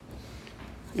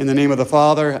In the name of the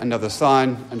Father, and of the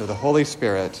Son, and of the Holy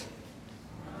Spirit.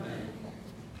 Amen.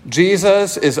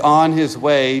 Jesus is on his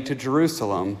way to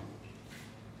Jerusalem.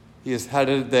 He is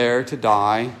headed there to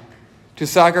die, to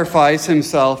sacrifice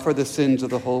himself for the sins of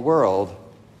the whole world.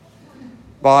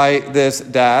 By this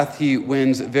death, he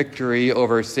wins victory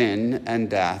over sin and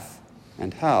death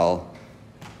and hell.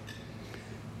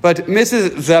 But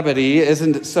Mrs. Zebedee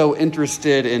isn't so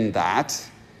interested in that.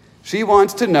 She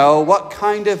wants to know what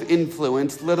kind of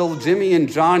influence little Jimmy and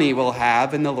Johnny will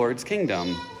have in the Lord's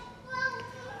kingdom.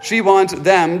 She wants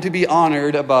them to be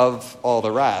honored above all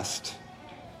the rest.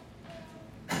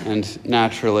 And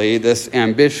naturally, this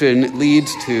ambition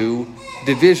leads to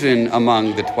division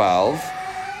among the 12.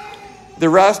 The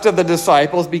rest of the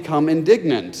disciples become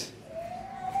indignant.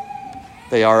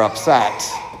 They are upset.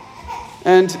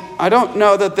 And I don't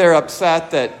know that they're upset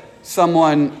that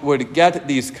someone would get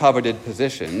these coveted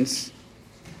positions,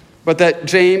 but that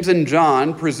James and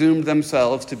John presumed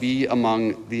themselves to be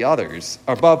among the others,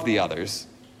 above the others.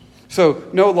 So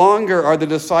no longer are the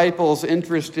disciples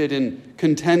interested in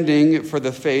contending for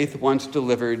the faith once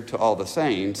delivered to all the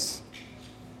saints.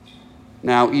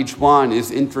 Now each one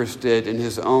is interested in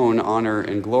his own honor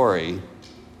and glory.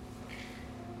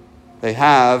 They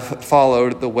have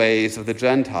followed the ways of the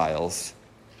Gentiles,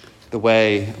 the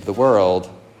way of the world.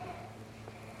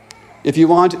 If you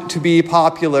want to be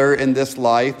popular in this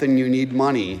life, then you need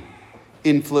money,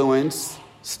 influence,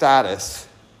 status,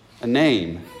 a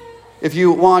name. If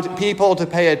you want people to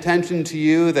pay attention to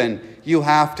you, then you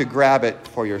have to grab it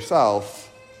for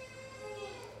yourself.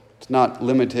 It's not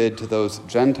limited to those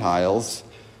Gentiles.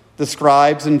 The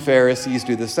scribes and Pharisees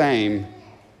do the same.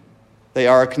 They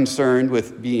are concerned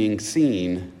with being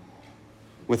seen,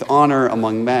 with honor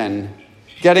among men,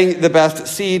 getting the best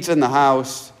seats in the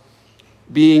house,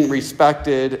 being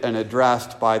respected and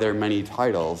addressed by their many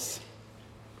titles.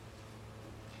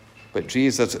 But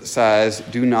Jesus says,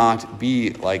 do not be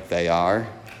like they are.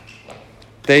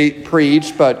 They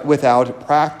preach, but without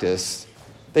practice.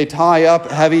 They tie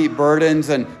up heavy burdens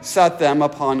and set them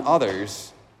upon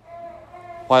others,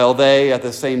 while they, at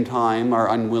the same time, are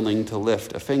unwilling to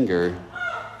lift a finger.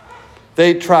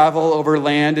 They travel over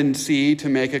land and sea to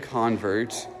make a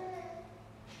convert,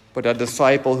 but a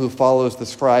disciple who follows the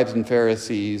scribes and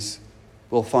Pharisees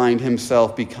will find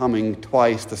himself becoming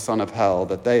twice the son of hell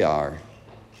that they are.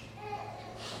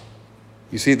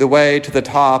 You see, the way to the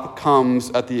top comes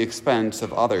at the expense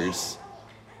of others.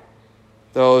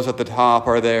 Those at the top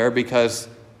are there because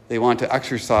they want to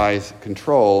exercise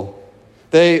control.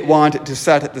 They want to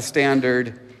set the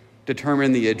standard,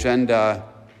 determine the agenda,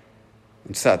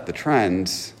 and set the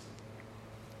trends.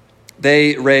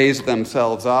 They raise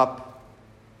themselves up,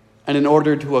 and in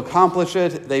order to accomplish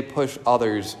it, they push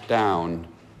others down.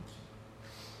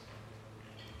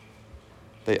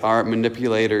 They are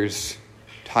manipulators,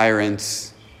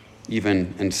 tyrants,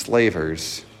 even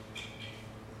enslavers.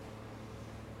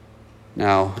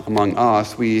 Now, among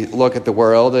us, we look at the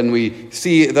world and we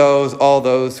see all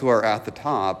those who are at the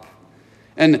top.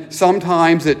 And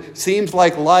sometimes it seems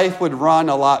like life would run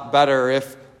a lot better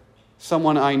if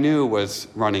someone I knew was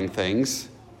running things.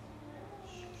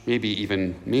 Maybe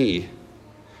even me.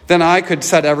 Then I could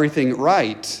set everything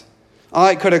right.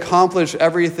 I could accomplish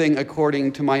everything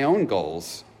according to my own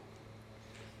goals.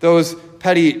 Those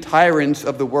petty tyrants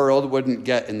of the world wouldn't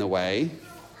get in the way.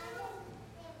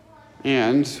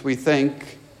 And we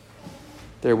think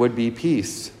there would be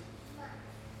peace.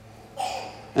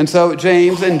 And so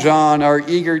James and John are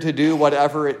eager to do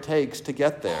whatever it takes to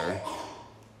get there.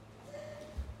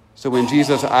 So when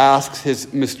Jesus asks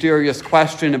his mysterious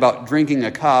question about drinking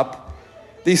a cup,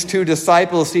 these two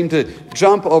disciples seem to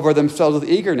jump over themselves with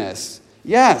eagerness.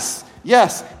 Yes,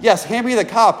 hand me the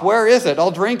cup. Where is it?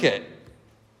 I'll drink it.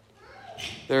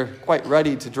 They're quite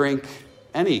ready to drink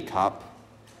any cup.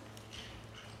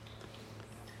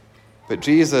 But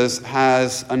Jesus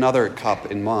has another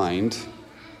cup in mind.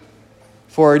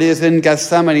 For it is in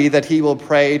Gethsemane that he will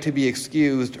pray to be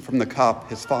excused from the cup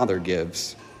his Father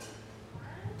gives.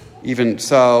 Even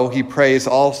so, he prays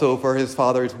also for his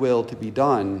Father's will to be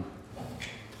done,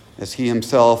 as he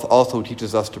himself also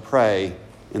teaches us to pray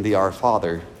in the Our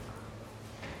Father.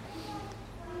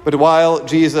 But while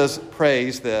Jesus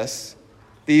prays this,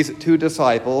 these two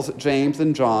disciples, James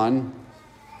and John,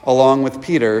 along with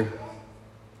Peter,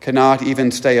 cannot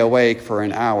even stay awake for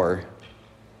an hour.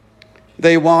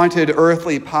 They wanted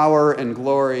earthly power and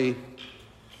glory,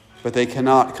 but they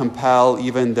cannot compel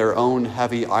even their own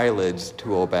heavy eyelids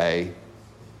to obey.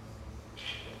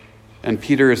 And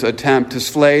Peter's attempt to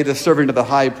slay the servant of the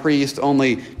high priest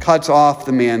only cuts off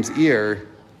the man's ear,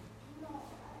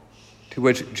 to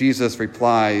which Jesus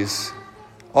replies,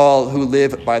 All who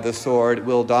live by the sword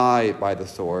will die by the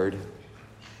sword.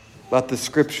 Let the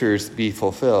scriptures be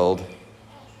fulfilled.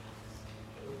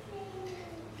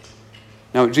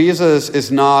 Now, Jesus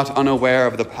is not unaware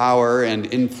of the power and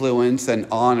influence and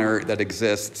honor that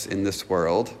exists in this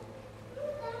world.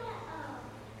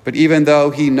 But even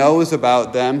though he knows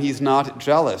about them, he's not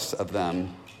jealous of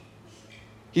them.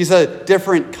 He's a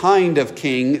different kind of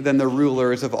king than the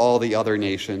rulers of all the other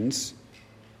nations.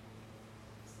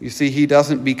 You see, he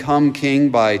doesn't become king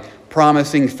by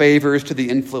promising favors to the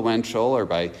influential or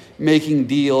by making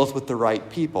deals with the right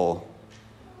people.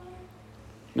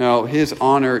 No, his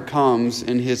honor comes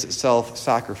in his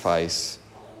self-sacrifice.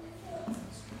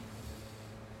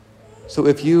 So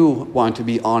if you want to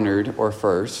be honored or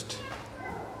first,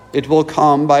 it will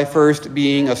come by first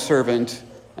being a servant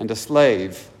and a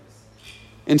slave.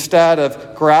 Instead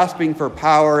of grasping for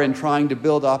power and trying to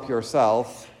build up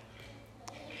yourself,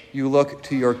 you look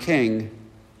to your king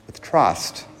with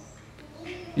trust.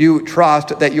 You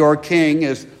trust that your king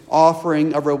is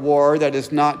offering a reward that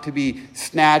is not to be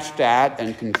snatched at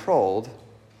and controlled.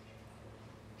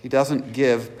 He doesn't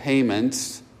give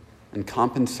payments and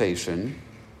compensation,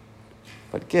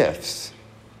 but gifts.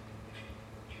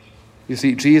 You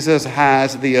see, Jesus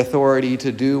has the authority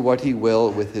to do what he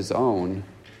will with his own.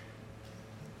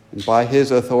 And by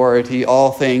his authority,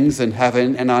 all things in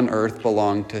heaven and on earth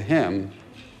belong to him.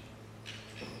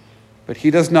 But he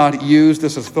does not use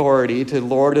this authority to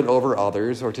lord it over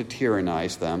others or to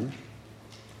tyrannize them.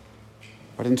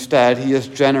 But instead, he is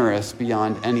generous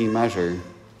beyond any measure.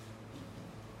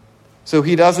 So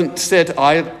he doesn't sit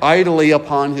idly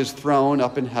upon his throne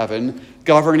up in heaven,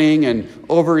 governing and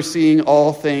overseeing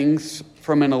all things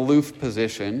from an aloof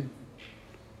position.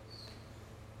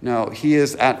 No, he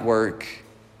is at work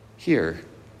here.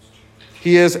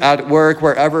 He is at work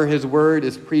wherever his word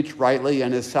is preached rightly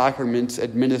and his sacraments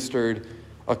administered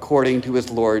according to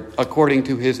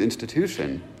his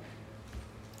institution.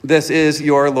 This is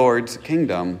your Lord's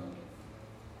kingdom.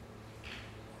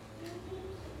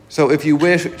 So if you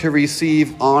wish to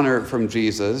receive honor from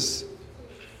Jesus,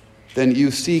 then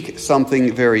you seek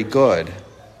something very good.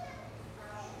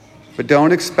 But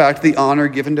don't expect the honor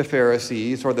given to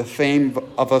Pharisees or the fame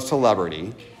of a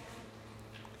celebrity.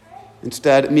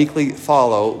 Instead, meekly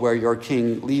follow where your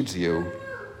king leads you.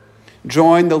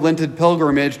 Join the Lenten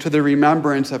pilgrimage to the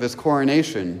remembrance of his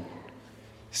coronation.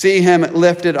 See him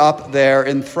lifted up there,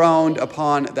 enthroned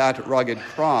upon that rugged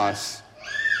cross,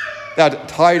 that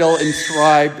title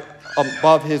inscribed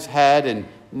above his head in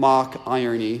mock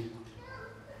irony.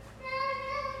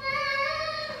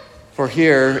 For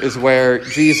here is where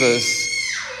Jesus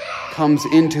comes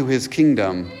into his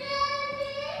kingdom.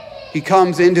 He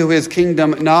comes into his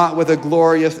kingdom not with a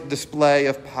glorious display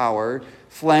of power,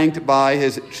 flanked by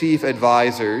his chief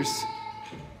advisors,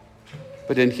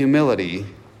 but in humility,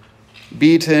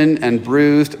 beaten and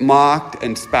bruised, mocked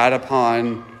and spat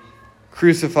upon,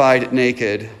 crucified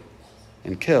naked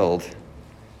and killed.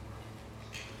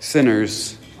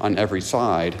 Sinners on every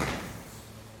side.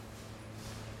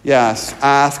 Yes,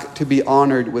 ask to be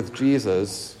honored with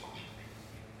Jesus,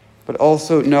 but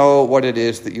also know what it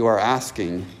is that you are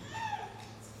asking.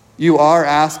 You are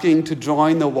asking to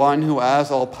join the one who has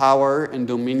all power and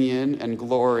dominion and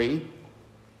glory,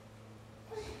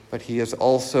 but he is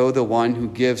also the one who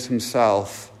gives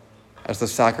himself as the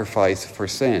sacrifice for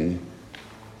sin.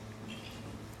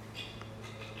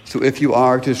 So if you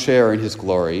are to share in his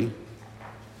glory,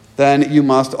 then you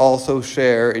must also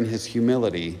share in his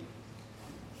humility.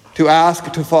 To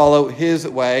ask to follow his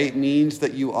way means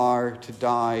that you are to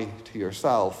die to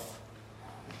yourself.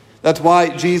 That's why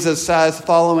Jesus says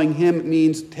following him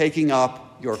means taking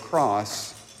up your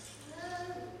cross.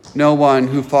 No one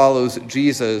who follows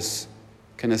Jesus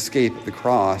can escape the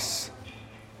cross.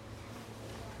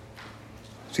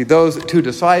 See, those two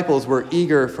disciples were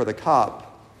eager for the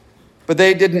cup, but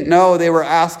they didn't know they were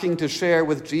asking to share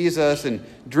with Jesus in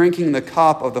drinking the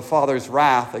cup of the Father's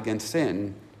wrath against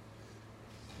sin.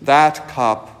 That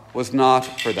cup was not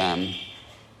for them.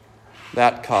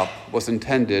 That cup was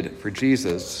intended for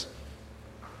Jesus.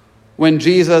 When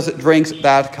Jesus drinks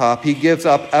that cup, he gives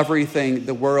up everything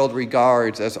the world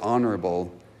regards as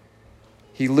honorable.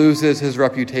 He loses his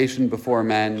reputation before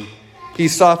men. He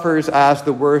suffers as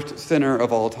the worst sinner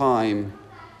of all time.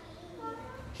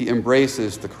 He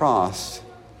embraces the cross.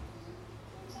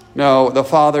 No, the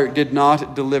Father did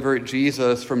not deliver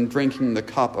Jesus from drinking the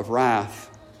cup of wrath.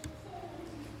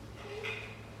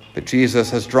 But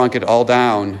Jesus has drunk it all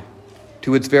down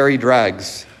to its very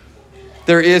dregs.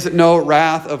 There is no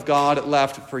wrath of God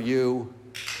left for you.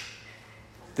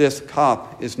 This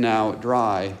cup is now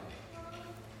dry.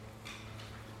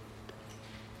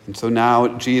 And so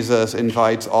now Jesus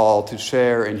invites all to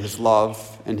share in his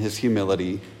love and his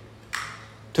humility,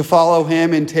 to follow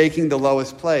him in taking the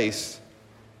lowest place,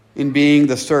 in being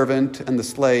the servant and the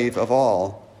slave of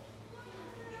all,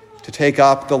 to take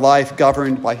up the life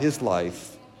governed by his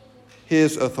life,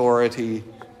 his authority,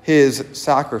 his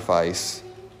sacrifice.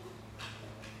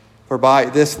 For by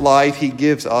this life he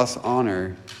gives us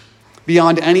honor,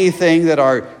 beyond anything that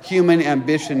our human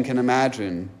ambition can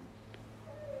imagine.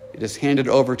 It is handed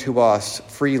over to us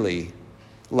freely,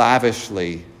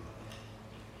 lavishly.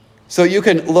 So you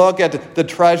can look at the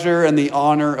treasure and the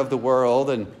honor of the world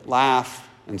and laugh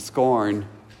and scorn.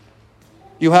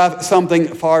 You have something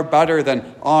far better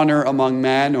than honor among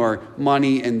men or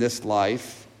money in this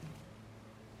life.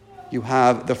 You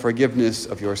have the forgiveness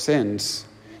of your sins.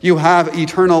 You have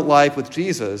eternal life with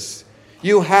Jesus.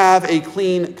 You have a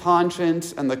clean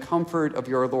conscience and the comfort of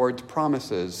your Lord's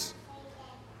promises.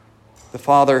 The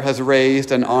Father has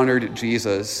raised and honored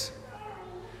Jesus,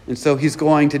 and so he's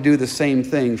going to do the same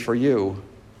thing for you.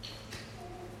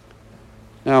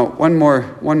 Now, one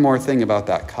more thing about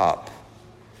that cup.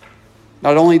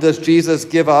 Not only does Jesus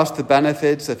give us the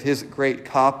benefits of his great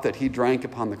cup that he drank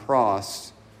upon the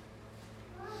cross,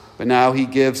 but now he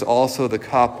gives also the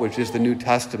cup which is the New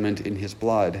Testament in his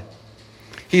blood.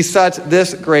 He sets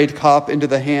this great cup into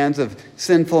the hands of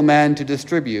sinful men to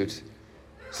distribute,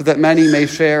 so that many may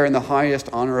share in the highest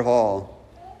honor of all,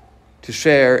 to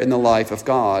share in the life of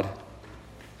God.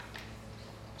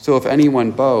 So if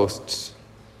anyone boasts,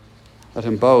 let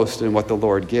him boast in what the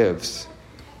Lord gives.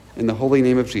 In the holy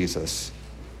name of Jesus.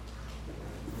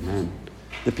 Amen.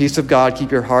 The peace of God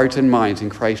keep your hearts and minds in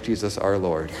Christ Jesus our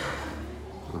Lord.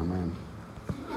 Amen.